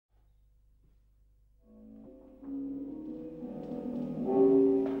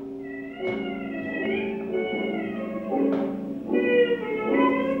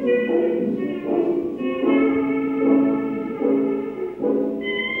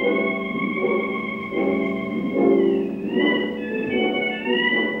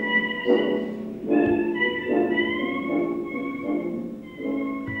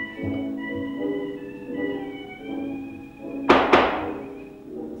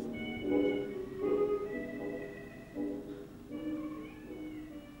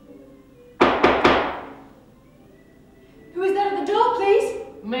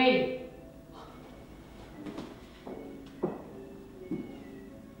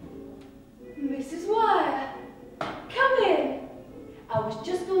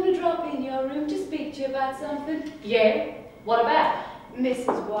about something? Yeah? What about?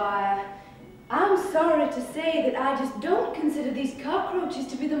 Mrs. Wire, I'm sorry to say that I just don't consider these cockroaches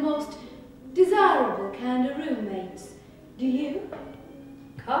to be the most desirable kind of roommates. Do you?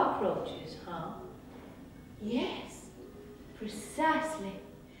 Cockroaches, huh? Yes, precisely.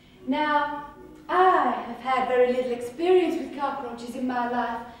 Now, I have had very little experience with cockroaches in my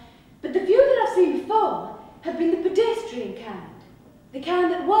life, but the few that I've seen before have been the pedestrian kind, the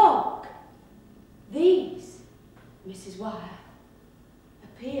kind that walk. These, Mrs. Wire,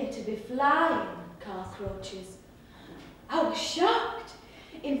 appear to be flying cockroaches. I was shocked.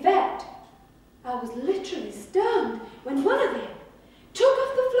 In fact, I was literally stunned when one of them took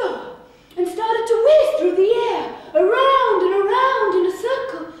off the floor and started to whiz through the air, around and around in a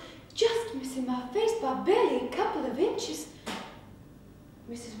circle, just missing my face by barely a couple of inches.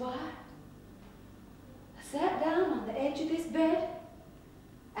 Mrs. Wire, I sat down on the edge of this bed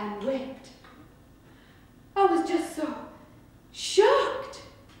and wept. I was just so shocked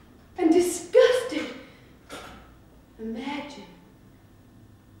and disgusted. Imagine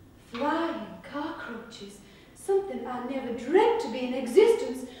flying cockroaches, something I never dreamt to be in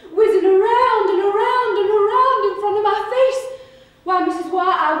existence, whizzing around and around and around in front of my face. Why, Mrs.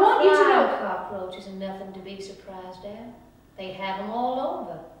 Wire, I want you to know... Cockroaches are nothing to be surprised at. They have them all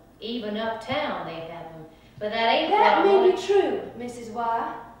over. Even uptown they have them. But that ain't That may be true, Mrs.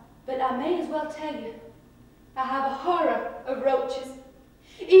 Wire, but I may as well tell you, I have a horror of roaches.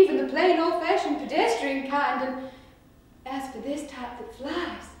 Even the plain old-fashioned pedestrian kind, and as for this type that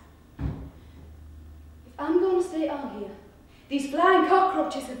flies, if I'm going to stay on here, these flying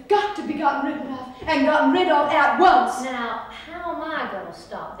cockroaches have got to be gotten rid of, and gotten rid of at once. Now, how am I going to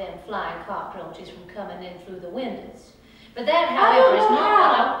stop them flying cockroaches from coming in through the windows? But that, however, is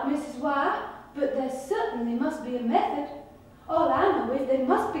not how, Mrs. Wire, but there certainly must be a method. All I know is they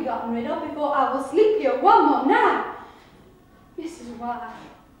must be gotten rid of before I will sleep here one more night. Mrs. Wire,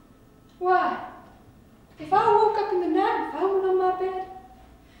 why? If I woke up in the night and found one on my bed,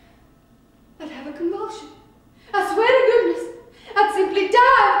 I'd have a convulsion. I swear to goodness, I'd simply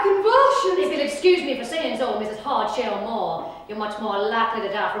die of convulsions. If you'll excuse me for saying so, Mrs. Hardshell Moore, you're much more likely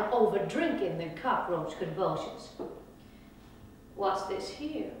to die from over-drinking than cockroach convulsions. What's this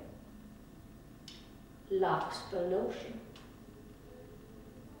here? Lurkspur lotion.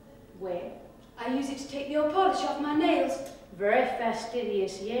 Where? I use it to take the old polish off my nails. Very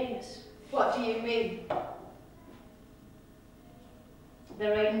fastidious, yes. What do you mean?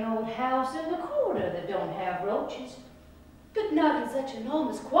 There ain't an old house in the corner that don't have roaches. But not in such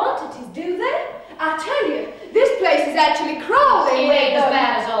enormous quantities, do they? I tell you, this place is actually crawling. It ain't as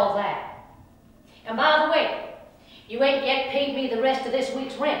bad as all that. And by the way, you ain't yet paid me the rest of this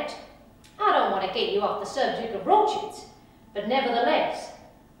week's rent. I don't want to get you off the subject of roaches, but nevertheless,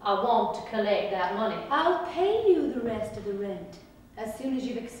 I want to collect that money. I'll pay you the rest of the rent as soon as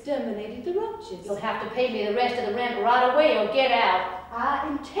you've exterminated the roaches. You'll have to pay me the rest of the rent right away or get out. I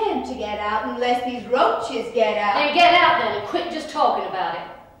intend to get out unless these roaches get out. Then get out then and quit just talking about it.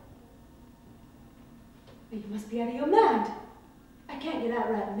 You must be out of your mind. I can't get out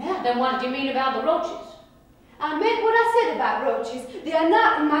right now. Then what did you mean about the roaches? I meant what I said about roaches. They are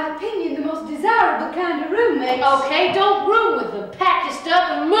not, in my opinion, the most desirable kind of roommates. Okay, don't room with them. Pack your stuff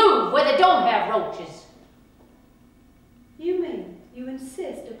and move where they don't have roaches. You mean you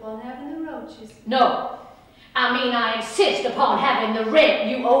insist upon having the roaches? No. I mean I insist upon having the rent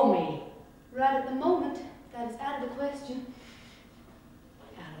you owe me. Right at the moment, that is out of the question.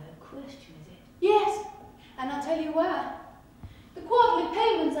 Out of the question, is it? Yes, and I'll tell you why. The quarterly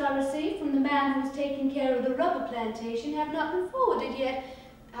payments I received from the man who's taking care of the rubber plantation have not been forwarded yet.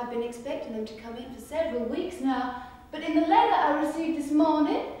 I've been expecting them to come in for several weeks now, but in the letter I received this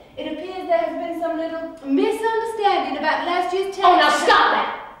morning, it appears there has been some little misunderstanding about last year's tax. Oh, now stop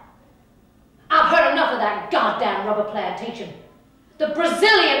that! I've heard enough of that goddamn rubber plantation. The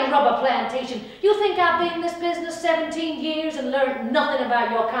Brazilian rubber plantation. You think I've been in this business 17 years and learned nothing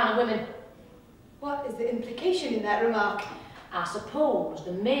about your kind of women? What is the implication in that remark? I suppose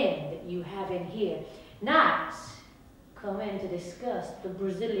the men that you have in here, nights, come in to discuss the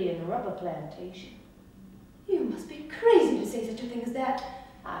Brazilian rubber plantation. You must be crazy to say such a thing as that.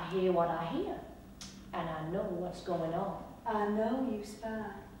 I hear what I hear, and I know what's going on. I know you spy.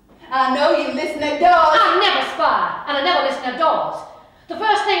 I know you listen at doors. I never spy, and I never listen at doors. The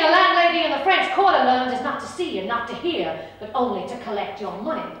first thing a landlady in the French Quarter learns is not to see and not to hear, but only to collect your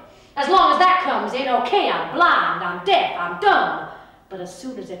money. As long as that comes in, okay, I'm blind, I'm deaf, I'm dumb. But as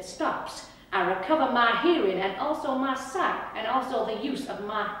soon as it stops, I recover my hearing and also my sight and also the use of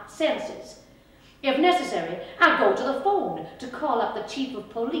my senses. If necessary, I go to the phone to call up the chief of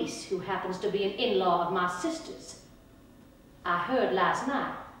police, who happens to be an in-law of my sister's. I heard last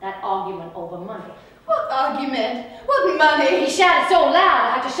night that argument over money. What argument? What money? He shouted so loud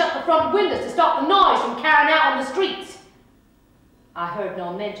I had to shut the front windows to stop the noise from carrying out on the streets. I heard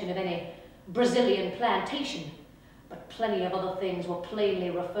no mention of any Brazilian plantation, but plenty of other things were plainly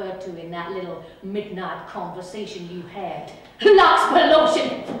referred to in that little midnight conversation you had. Lurkspur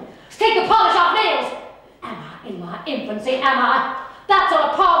lotion! Take the polish off nails! Am I in my infancy, am I? That's on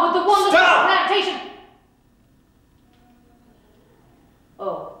a par with the wonders of the plantation!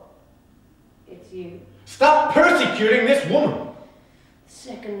 Oh, it's you. Stop persecuting this woman!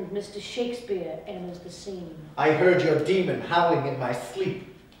 Second Mr. Shakespeare enters the scene. I heard your demon howling in my sleep.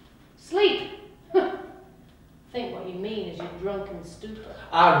 Sleep? Think what you mean is your drunken stupor.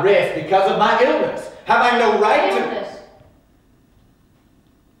 I rest because of my illness. Have I no right to... Illness?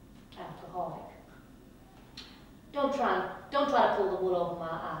 Alcoholic. Don't try to pull the wool over my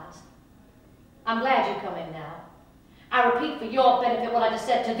eyes. I'm glad you come in now. I repeat for your benefit what I just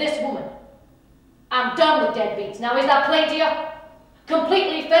said to this woman. I'm done with deadbeats now. Is that plain to you?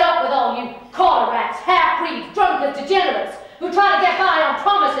 Completely fed up with all you quarter rats, half-breeds, drunkards, degenerates who try to get by on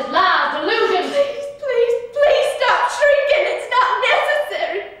promises, lies, delusions. Please stop shrieking. It's not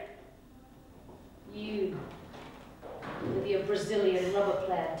necessary. You, with your Brazilian rubber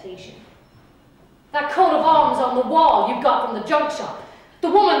plantation. That coat of arms on the wall you got from the junk shop. The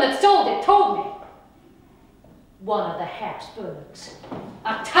woman that sold it told me. One of the Habsburgs.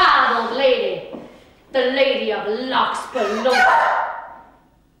 A titled lady. The Lady of Lurkspur.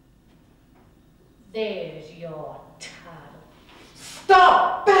 There's your title.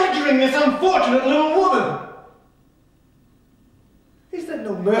 Stop badgering this unfortunate little woman! Is there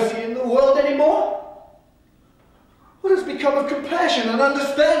no mercy in the world anymore? What has become of compassion and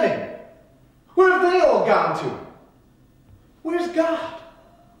understanding? Where have they all gone to? Where's God?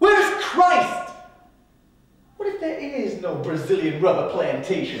 Where's Christ? What if there is no Brazilian rubber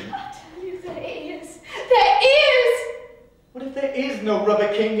plantation? I tell you there is. There is! What if there is no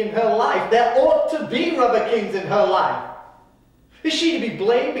rubber king in her life? There ought to be rubber kings in her life. Is she to be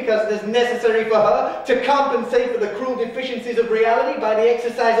blamed because it is necessary for her to compensate for the cruel deficiencies of reality by the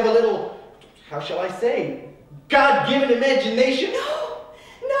exercise of a little, how shall I say, God-given imagination?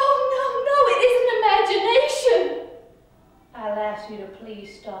 No, it isn't imagination. I'll ask you to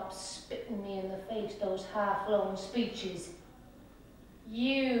please stop spitting me in the face those high-flown speeches.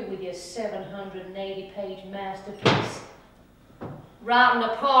 You with your 780-page masterpiece. Right on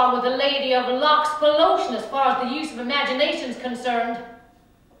a par with the Lady of Lurkspur lotion as far as the use of imagination is concerned.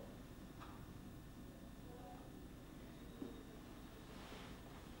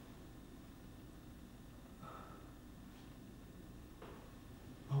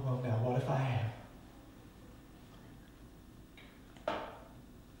 Oh, well, now, what if I am?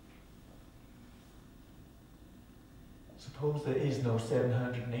 Suppose there is no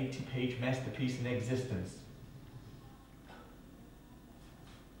 780-page masterpiece in existence.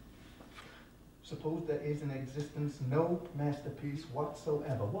 Suppose there is in existence no masterpiece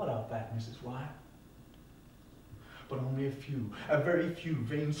whatsoever. What of that, Mrs. Wyatt? But only a very few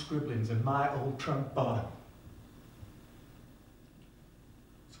vain scribblings in my old trunk bottom.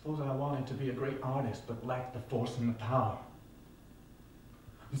 Suppose I wanted to be a great artist, but lacked the force and the power.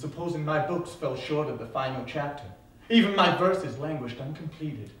 And supposing my books fell short of the final chapter, even my verses languished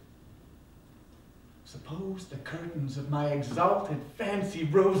uncompleted. Suppose the curtains of my exalted fancy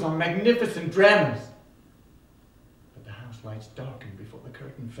rose on magnificent dramas, but the house lights darkened before the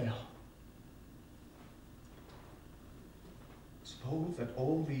curtain fell. Suppose that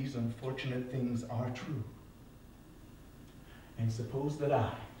all these unfortunate things are true, and suppose that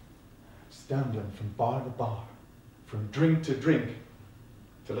I, stumbling from bar to bar, from drink to drink,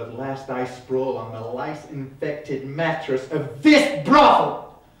 till at last I sprawl on the lice-infected mattress of this brothel.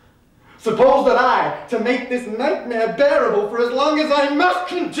 Suppose that I, to make this nightmare bearable for as long as I must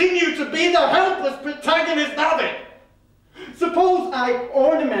continue to be the helpless protagonist of it. Suppose I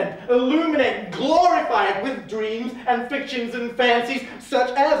ornament, illuminate, glorify it with dreams and fictions and fancies, such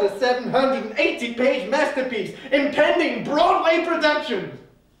as a 780-page masterpiece, impending Broadway productions.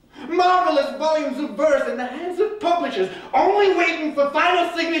 Marvelous volumes of verse in the hands of publishers, only waiting for final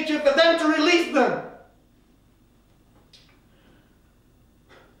signature for them to release them.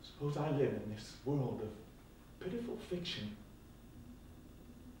 Suppose I live in this world of pitiful fiction.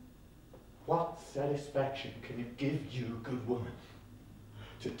 What satisfaction can it give you, good woman?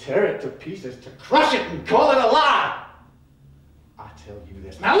 To tear it to pieces, to crush it and call it a lie? I tell you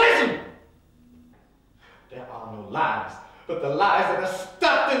this. Now listen! There are no lies, but the lies that are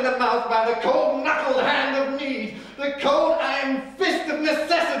stuffed in the the mouth by the cold-knuckled hand of need, the cold iron fist of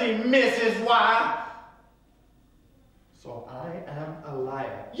necessity, Mrs. Y. So I am a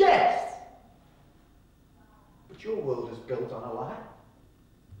liar. Yes! But your world is built on a lie.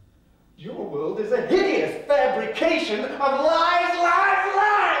 Your world is a hideous fabrication of lies, lies,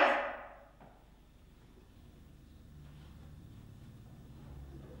 lies!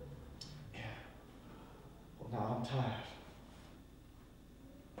 Yeah. Well, now I'm tired.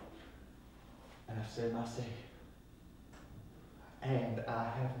 And I've said my say. And I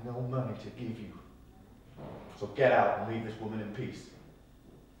have no money to give you. So get out and leave this woman in peace.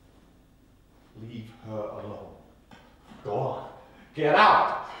 Leave her alone. Go on. Get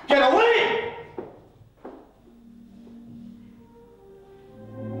out! Get away!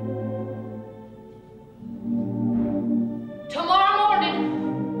 Tomorrow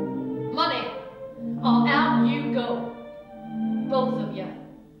morning, money, or out you go. Both of you.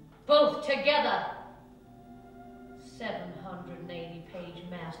 Both together. 780-page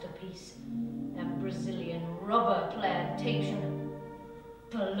masterpiece. That Brazilian rubber plantation.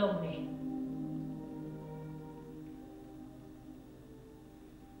 Baloney.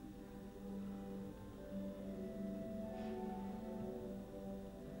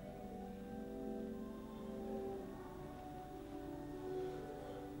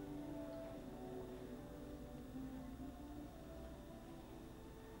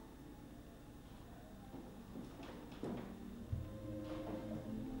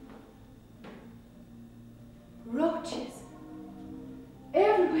 Roaches.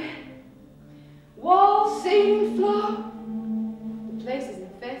 Everywhere. Walls, ceiling, floor. The place is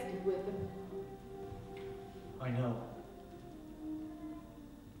infested with them. I know.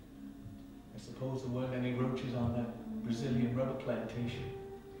 I suppose there weren't any roaches on that Brazilian rubber plantation.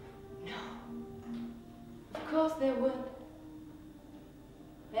 No. Of course there weren't.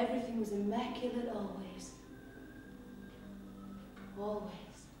 Everything was immaculate always. Always.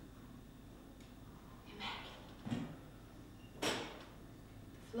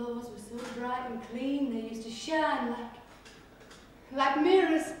 The floors were so bright and clean, they used to shine like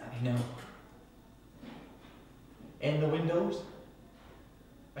mirrors. I know. And the windows?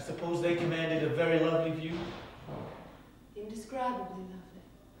 I suppose they commanded a very lovely view. Indescribably lovely.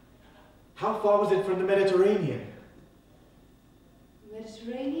 How far was it from the Mediterranean?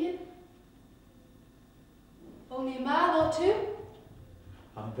 Mediterranean? Only a mile or two?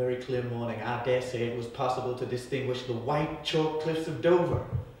 On a very clear morning, I dare say it was possible to distinguish the white chalk cliffs of Dover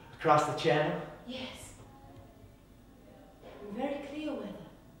across the channel. Yes. In very clear weather.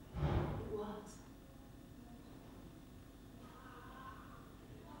 It was.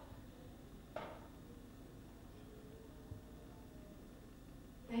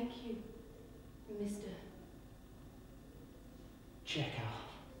 Thank you, Mr. Chekhov.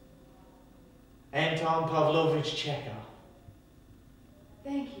 Anton Pavlovich Chekhov.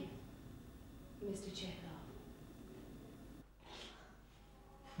 Thank you, Mr. Chekhov.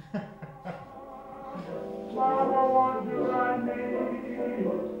 Mama, what do I need?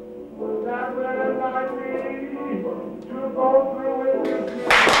 Was that where I need to go through it?